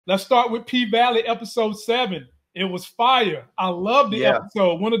Let's start with P Valley episode 7. It was fire. I love the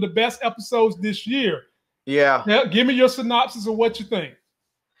episode. One of the best episodes this year. Yeah. Give me your synopsis of what you think.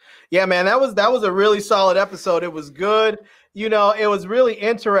 Yeah, man, that was a really solid episode. It was good. You know, it was really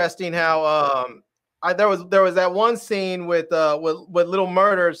interesting how there was that one scene with Little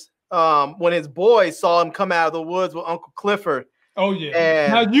Murders when his boys saw him come out of the woods with Uncle Clifford. Oh yeah.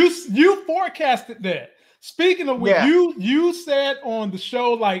 And now you forecasted that. Speaking of which, you said on the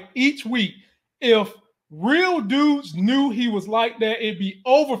show like each week, if real dudes knew he was like that, it'd be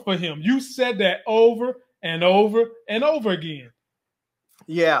over for him. You said that over and over and over again.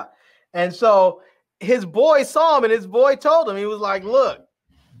 Yeah. And so his boy saw him, and his boy told him, he was like, look,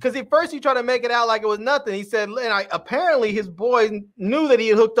 because at first he tried to make it out like it was nothing. He said, and apparently his boy knew that he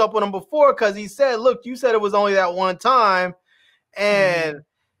had hooked up with him before, because he said, look, you said it was only that one time. And,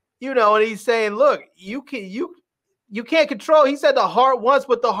 you know, and he's saying, look, you can't control. He said the heart wants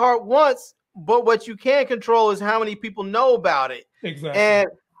what the heart wants, but what you can't control is how many people know about it. Exactly. And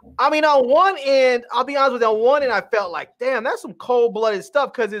I mean, on one end, I'll be honest with you, on one end, I felt like, damn, that's some cold-blooded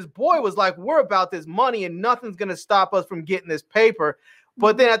stuff, because his boy was like, we're about this money and nothing's going to stop us from getting this paper.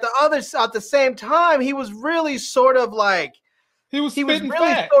 But then at the same time, he was really sort of like, he was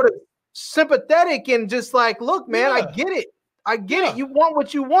really sort of sympathetic and just like, look, man, I get it. I get it. You want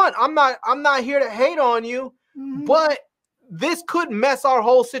what you want. I'm not here to hate on you, but this could mess our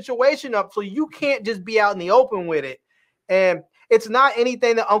whole situation up. So you can't just be out in the open with it. And it's not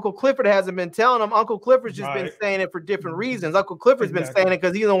anything that Uncle Clifford hasn't been telling him. Uncle Clifford's just been saying it for different reasons. Uncle Clifford's been saying it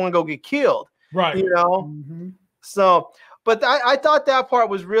because he don't want to go get killed. Right. You know? So, but I thought that part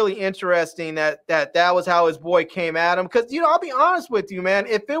was really interesting, that was how his boy came at him. Because, you know, I'll be honest with you, man.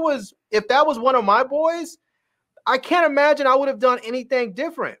 If that was one of my boys, I can't imagine I would have done anything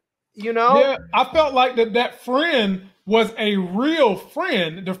different. You know? Yeah, I felt like that friend was a real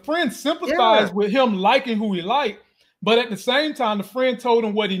friend. The friend sympathized with him liking who he liked. But at the same time, the friend told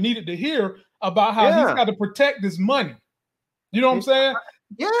him what he needed to hear about how he's got to protect his money. You know what I'm saying?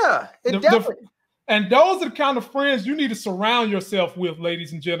 Yeah, definitely. And those are the kind of friends you need to surround yourself with,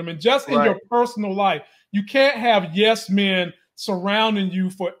 ladies and gentlemen, just in your personal life. You can't have yes men surrounding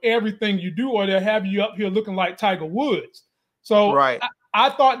you for everything you do, or they'll have you up here looking like Tiger Woods. So I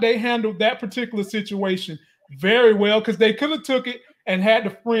thought they handled that particular situation very well, because they could have took it and had the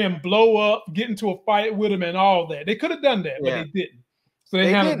friend blow up, get into a fight with him and all that. They could have done that, but they didn't. So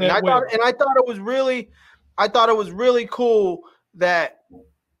they handled that well. I thought it was really cool that,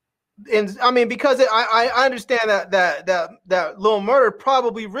 and I mean, because I understand that Little Murder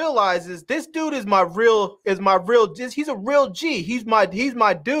probably realizes this dude is my real, he's a real G. He's my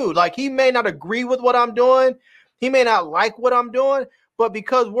dude. Like, he may not agree with what I'm doing. He may not like what I'm doing, but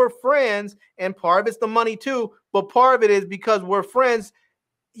because we're friends, and part of it's the money too, but part of it is because we're friends,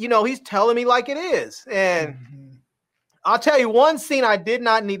 you know, he's telling me like it is. And I'll tell you one scene I did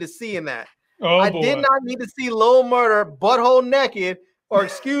not need to see in that. I did not need to see Little Murder butthole naked, or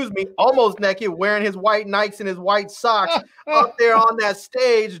excuse me, almost naked, wearing his white Nikes and his white socks up there on that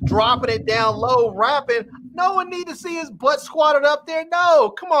stage, dropping it down low, rapping. No one need to see his butt squatted up there.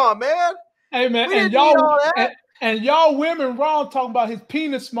 No, come on, man. Hey, man, and y'all women wrong talking about his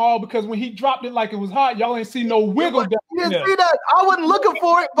penis small, because when he dropped it like it was hot, y'all ain't see no wiggle. You didn't see that. I wasn't looking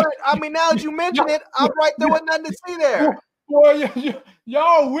for it, but I mean, now that you mention it, I'm right there with nothing to see there. Boy,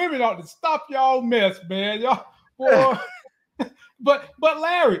 y'all women ought to stop y'all mess, man. Y'all, boy. But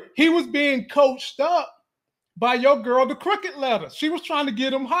Larry, he was being coached up by your girl, the Crooked Letter. She was trying to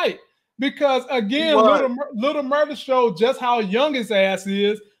get him hype, because again, Little Murder showed just how young his ass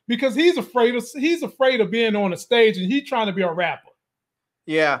is, because he's afraid of being on a stage, and he's trying to be a rapper.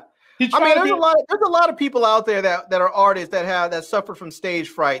 Yeah. I mean, there's a lot of people out there that are artists that suffer from stage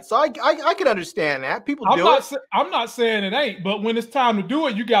fright. So I can understand that. People do it. I'm not saying it ain't, but when it's time to do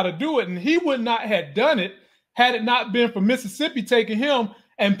it, you got to do it. And he would not have done it had it not been for Mississippi taking him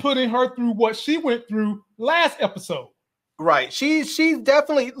and putting her through what she went through last episode. Right. She's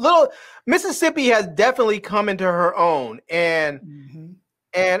definitely Mississippi has definitely come into her own, and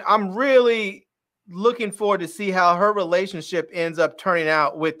I'm really looking forward to see how her relationship ends up turning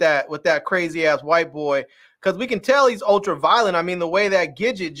out with that crazy ass white boy, because we can tell he's ultra violent. I mean, the way that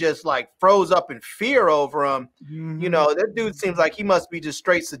Gidget just like froze up in fear over him, you know, that dude seems like he must be just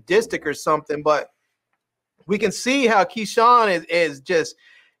straight sadistic or something. But we can see how Keyshawn is just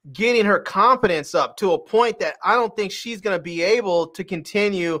getting her confidence up to a point that I don't think she's going to be able to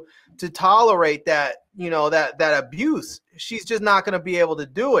continue to tolerate that, you know, that abuse. She's just not going to be able to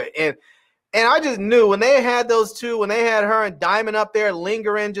do it. And And I just knew when they had those two, when they had her and Diamond up there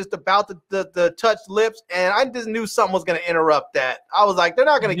lingering just about the touched lips, and I just knew something was going to interrupt that. I was like, they're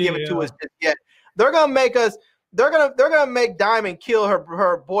not going to give it to us just yet. They're going to make us. They're gonna make Diamond kill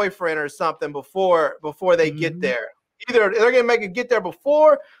her boyfriend or something before they get there. Either they're gonna make it get there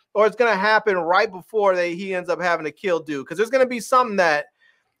before, or it's gonna happen right before he ends up having to kill dude. Because there's gonna be something that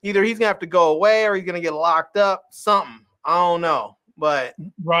either he's gonna have to go away or he's gonna get locked up. Something, I don't know, but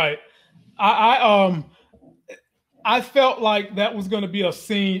right. I felt like that was going to be a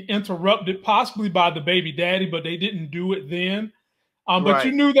scene interrupted possibly by the baby daddy, but they didn't do it then. But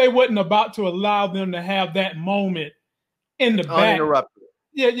you knew they wasn't about to allow them to have that moment in the back. Uninterrupted.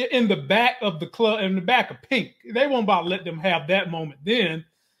 Yeah, in the back of the club, in the back of Pink. They won't about to let them have that moment then.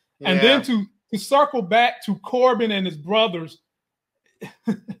 And then to circle back to Corbin and his brothers,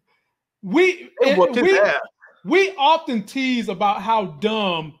 we often tease about how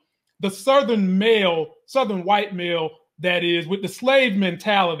dumb the Southern white male that is, with the slave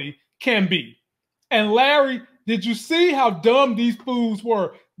mentality can be. And Larry, did you see how dumb these fools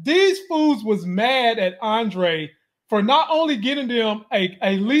were? These fools was mad at Andre for not only getting them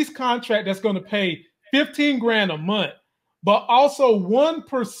a lease contract that's going to pay $15 grand a month, but also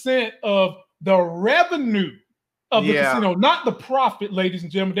 1% of the revenue of the casino, not the profit, ladies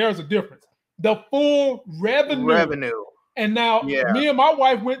and gentlemen. There's a difference. The full revenue. And now me and my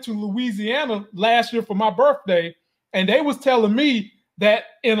wife went to Louisiana last year for my birthday, and they was telling me that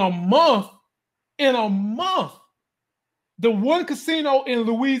in a month, the one casino in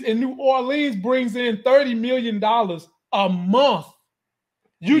New Orleans brings in $30 million a month.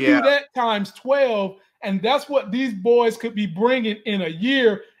 You do that times 12, and that's what these boys could be bringing in a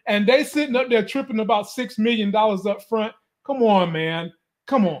year. And they sitting up there tripping about $6 million up front. Come on, man.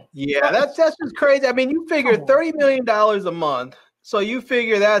 Come on. Yeah, that's just crazy. I mean, you figure $30 million a month. So you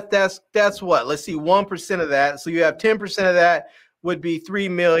figure that's what? Let's see, 1% of that. So you have 10% of that would be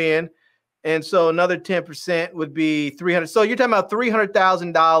 $3 million. And so another 10% would be 300. So you're talking about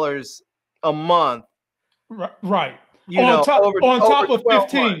 $300,000 a month. Right. On top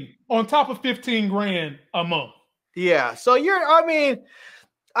of 15 grand a month. Yeah. So you're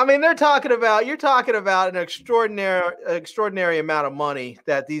talking about an extraordinary amount of money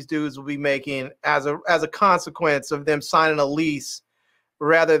that these dudes will be making as a consequence of them signing a lease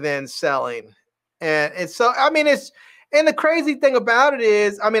rather than selling. And so, I mean, and the crazy thing about it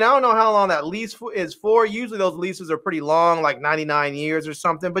is, I mean, I don't know how long that lease is for. Usually those leases are pretty long, like 99 years or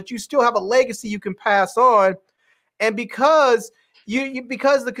something, but you still have a legacy you can pass on. And because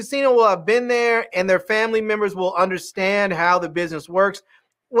because the casino will have been there and their family members will understand how the business works,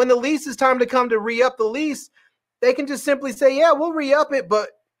 when the lease is time to come to re-up the lease, they can just simply say, yeah, we'll re-up it, but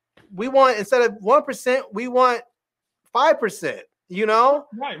we want, instead of 1%, we want 5%, you know?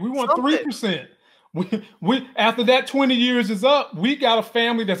 Right, we want 3%. We after that 20 years is up, we got a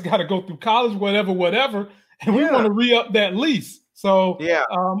family that's got to go through college, whatever, and we want to re-up that lease. So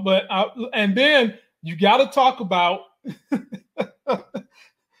and then you got to talk about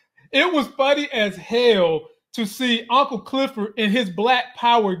it was funny as hell to see Uncle Clifford in his Black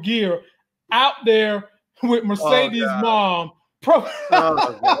Power gear out there with Mercedes' mom. He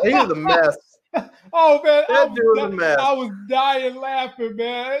was a mess. Oh man, I was dying laughing,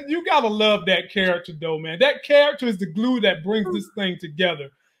 man. You gotta love that character, though, man. That character is the glue that brings this thing together.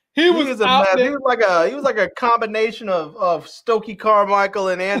 He was out there. He was like a combination of Stokely Carmichael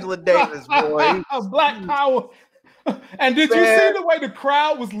and Angela Davis, boy. Black Power. And did you see the way the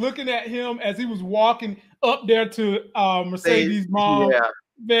crowd was looking at him as he was walking up there to Mercedes' mom? Yeah.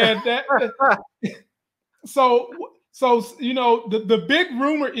 Man, so you know, the big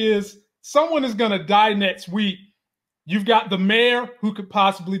rumor is someone is going to die next week. You've got the mayor who could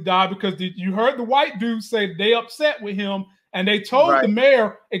possibly die because you heard the white dude say they upset with him, and they told the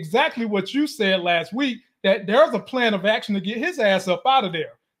mayor exactly what you said last week, that there's a plan of action to get his ass up out of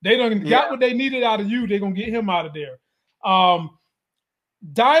there. They done got what they needed out of you. They're going to get him out of there.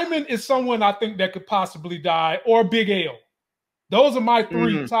 Diamond is someone I think that could possibly die, or Big L. Those are my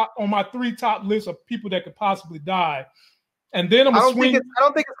three top lists of people that could possibly die. And then I don't think it's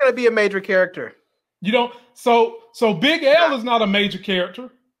going to be a major character. You don't. So Big L is not a major character.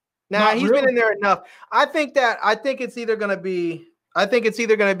 Nah, he's been in there enough. I think it's either going to be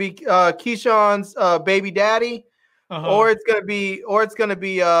Keyshawn's baby daddy, or it's going to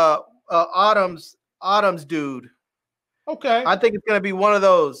be Autumn's dude. Okay. I think it's going to be one of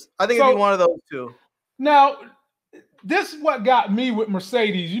those. I think it'll be one of those two. Now, this is what got me with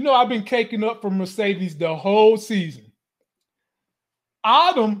Mercedes. You know, I've been caking up for Mercedes the whole season.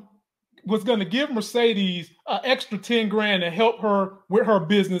 Autumn was going to give Mercedes an extra 10 grand to help her with her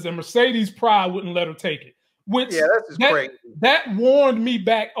business, and Mercedes' pride wouldn't let her take it. Which that's just crazy. That warned me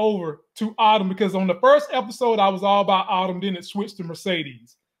back over to Autumn, because on the first episode I was all about Autumn, then it switched to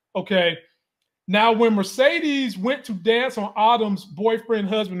Mercedes. Okay. Now, when Mercedes went to dance on Autumn's boyfriend,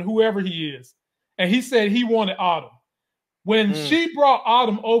 husband, whoever he is, and he said he wanted Autumn, when she brought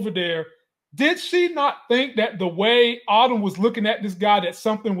Autumn over there, did she not think that the way Autumn was looking at this guy, that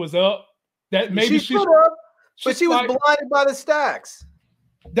something was up? That maybe she was blinded by the stacks.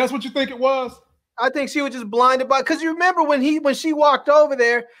 That's what you think it was? I think she was just blinded by, because you remember when she walked over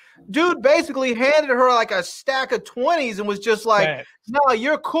there, dude basically handed her like a stack of 20s and was just like, no,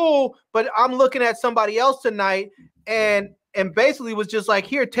 you're cool, but I'm looking at somebody else tonight, and basically was just like,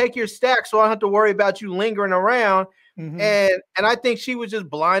 here, take your stack so I don't have to worry about you lingering around. And I think she was just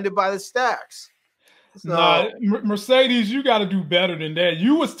blinded by the stacks. So, nah, Mercedes, you got to do better than that.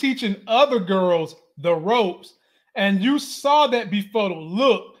 You was teaching other girls the ropes, and you saw that be photo.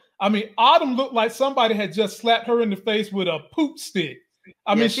 Look, I mean, Autumn looked like somebody had just slapped her in the face with a poop stick.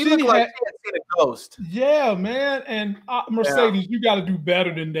 I mean, she looked like she had seen a ghost. Yeah, man. And Mercedes, you got to do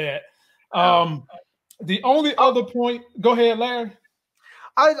better than that. The only other point, go ahead, Larry.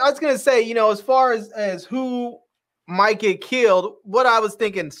 I was going to say, you know, as far as who might get killed, what I was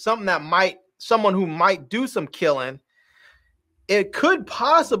thinking, someone who might do some killing, it could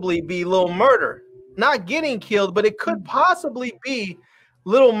possibly be Lil Murder. Not getting killed, but it could possibly be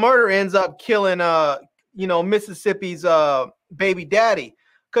Lil Murder ends up killing you know, Mississippi's baby daddy,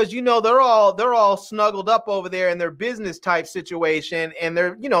 because you know they're all snuggled up over there in their business type situation, and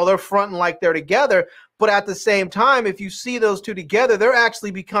they're fronting like they're together, but at the same time, if you see those two together, they're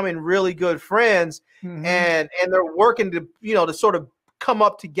actually becoming really good friends, and they're working to sort of come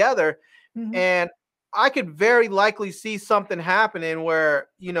up together, and I could very likely see something happening where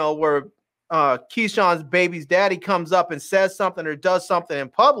Keyshawn's baby's daddy comes up and says something or does something in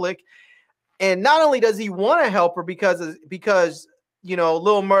public. And not only does he want to help her because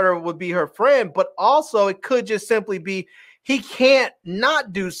Lil Murder would be her friend, but also it could just simply be he can't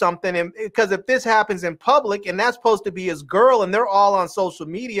not do something. And because if this happens in public and that's supposed to be his girl and they're all on social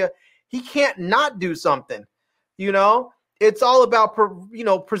media, he can't not do something. It's all about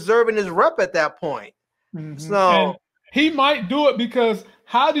preserving his rep at that point. So and he might do it, because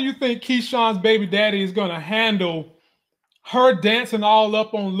how do you think Keyshawn's baby daddy is going to handle her dancing all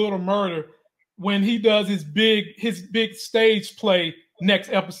up on Little Murder when he does his big stage play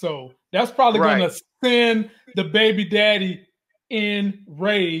next episode? That's probably going to send the baby daddy in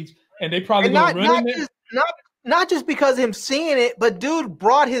rage, and they probably going to run in there. Not just because of him seeing it, but dude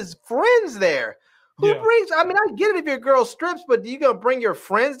brought his friends there. Who brings? I mean, I get it if your girl strips, but you gonna bring your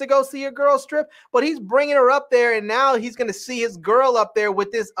friends to go see your girl strip? But he's bringing her up there, and now he's gonna see his girl up there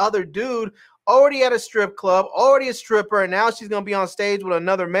with this other dude already at a strip club, already a stripper, and now she's gonna be on stage with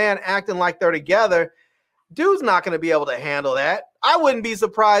another man acting like they're together. Dude's not gonna be able to handle that. I wouldn't be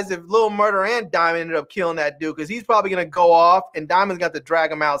surprised if Lil Murder and Diamond ended up killing that dude, because he's probably gonna go off, and Diamond's got to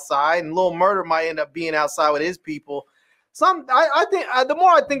drag him outside, and Lil Murder might end up being outside with his people. I think the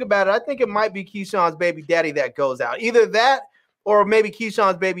more I think about it, I think it might be Keyshawn's baby daddy that goes out. Either that, or maybe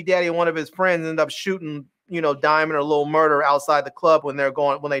Keyshawn's baby daddy and one of his friends end up shooting, Diamond or Lil Murder outside the club when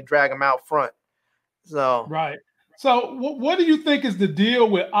they drag him out front. So right. So what do you think is the deal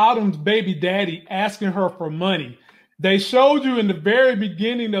with Autumn's baby daddy asking her for money? They showed you in the very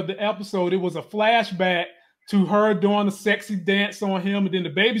beginning of the episode, it was a flashback to her doing a sexy dance on him, and then the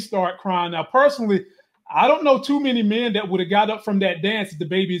baby started crying. Now, personally, I don't know too many men that would have got up from that dance if the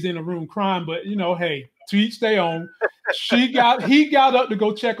baby's in the room crying, but hey, to each their own. He got up to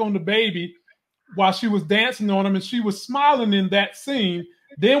go check on the baby while she was dancing on him, and she was smiling in that scene.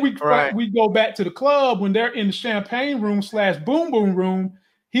 Then we go back to the club when they're in the champagne room / boom boom room.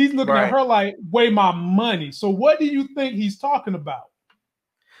 He's looking at her like, weigh my money. So what do you think he's talking about?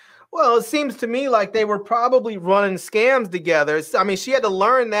 Well, it seems to me like they were probably running scams together. I mean, she had to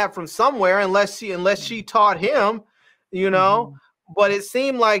learn that from somewhere, unless she taught him, But it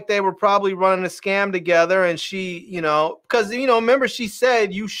seemed like they were probably running a scam together, and she, because remember she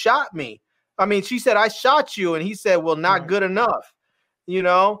said, "You shot me." I mean, she said, "I shot you," and he said, "Well, not good enough,"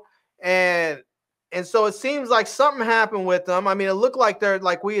 and so it seems like something happened with them. I mean, it looked like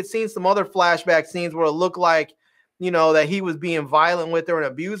we had seen some other flashback scenes where it looked like, that he was being violent with her and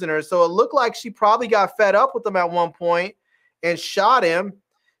abusing her. So it looked like she probably got fed up with him at one point and shot him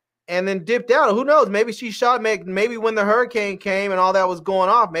and then dipped out. Who knows? Maybe she shot, maybe when the hurricane came and all that was going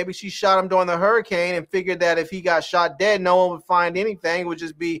off, maybe she shot him during the hurricane and figured that if he got shot dead, no one would find anything. It would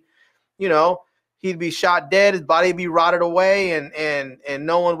just be, he'd be shot dead, his body would be rotted away, and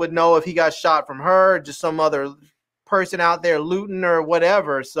no one would know if he got shot from her or just some other person out there looting or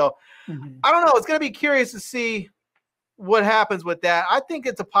whatever. So I don't know. It's going to be curious to see what happens with that. I think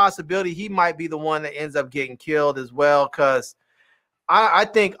it's a possibility he might be the one that ends up getting killed as well, because I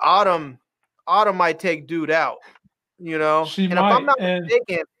think Autumn might take dude out, you know. She and might.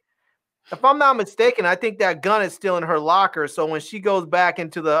 If I'm not mistaken, I think that gun is still in her locker. So when she goes back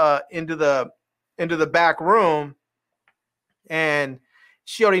into the back room, and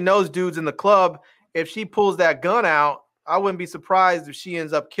she already knows dude's in the club, if she pulls that gun out, I wouldn't be surprised if she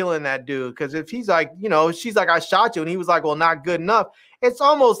ends up killing that dude. Because if he's like, you know, she's like, I shot you, and he was like, well, not good enough. It's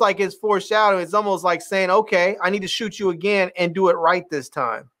almost like it's foreshadowing. It's almost like saying, okay, I need to shoot you again and do it right this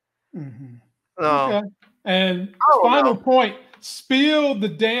time. Okay. And final point, spill the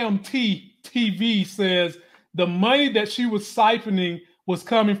damn tea. TV says the money that she was siphoning was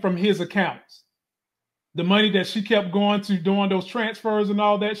coming from his accounts. The money that she kept going to doing those transfers and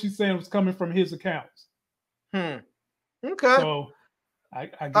all that, she's saying was coming from his accounts. Okay. So I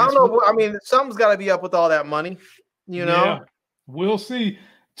guess I don't know. I mean, something's got to be up with all that money, you know? Yeah, we'll see.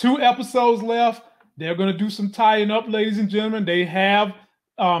 2 episodes left. They're going to do some tying up, ladies and gentlemen. They have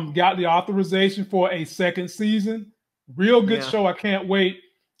got the authorization for a 2nd season. Real good show. I can't wait.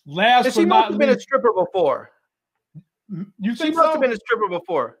 She must have been a stripper before. You think she must have been a stripper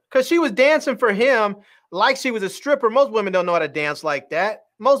before, because she was dancing for him like she was a stripper. Most women don't know how to dance like that.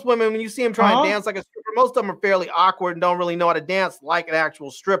 Most women, when you see them try and dance like a stripper, most of them are fairly awkward and don't really know how to dance like an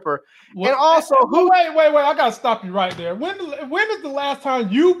actual stripper. And also, wait, I gotta stop you right there. When is the last time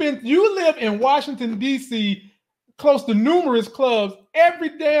you live in Washington, D.C., close to numerous clubs?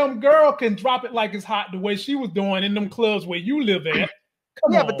 Every damn girl can drop it like it's hot the way she was doing in them clubs where you live at.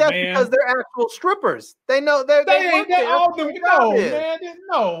 Come on, but that's because they're actual strippers. They know they all them.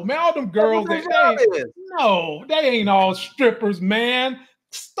 No, man, all them girls. They ain't all strippers, man.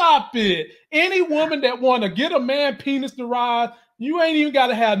 Stop it. Any woman that want to get a man penis to rise, you ain't even got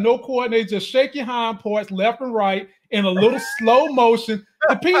to have no coordinate. Just shake your hind parts left and right in a little slow motion.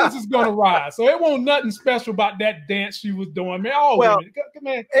 The penis is going to rise. So it wasn't nothing special about that dance she was doing, man.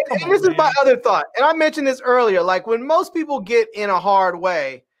 And this is my other thought. And I mentioned this earlier. Like, when most people get in a hard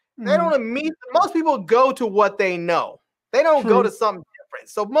way, they don't most people go to what they know. They don't go to something different.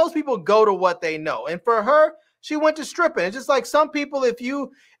 So most people go to what they know. And for her, she went to stripping. It's just like some people, if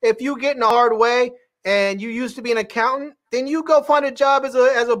you get in a hard way and you used to be an accountant, then you go find a job as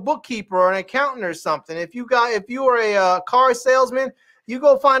a bookkeeper or an accountant or something. If you were a car salesman, you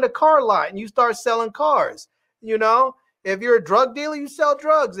go find a car lot and you start selling cars. You know, if you're a drug dealer, you sell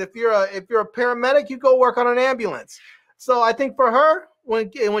drugs. If you're a paramedic, you go work on an ambulance. So I think for her,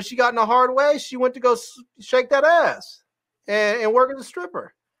 when she got in a hard way, she went to go shake that ass and work as a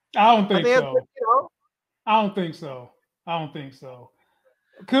stripper. I don't think so. I don't think so.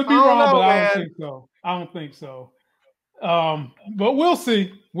 Could be wrong, but I don't think so. But we'll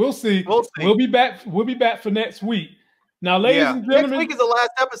see. We'll be back. We'll be back for next week. Now, ladies and gentlemen, next week is the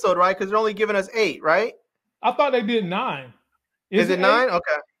last episode, right? Because they're only giving us 8, right? I thought they did 9. Is it 9?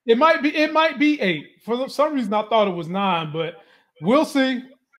 Okay. It might be 8. For some reason, I thought it was 9, but we'll see.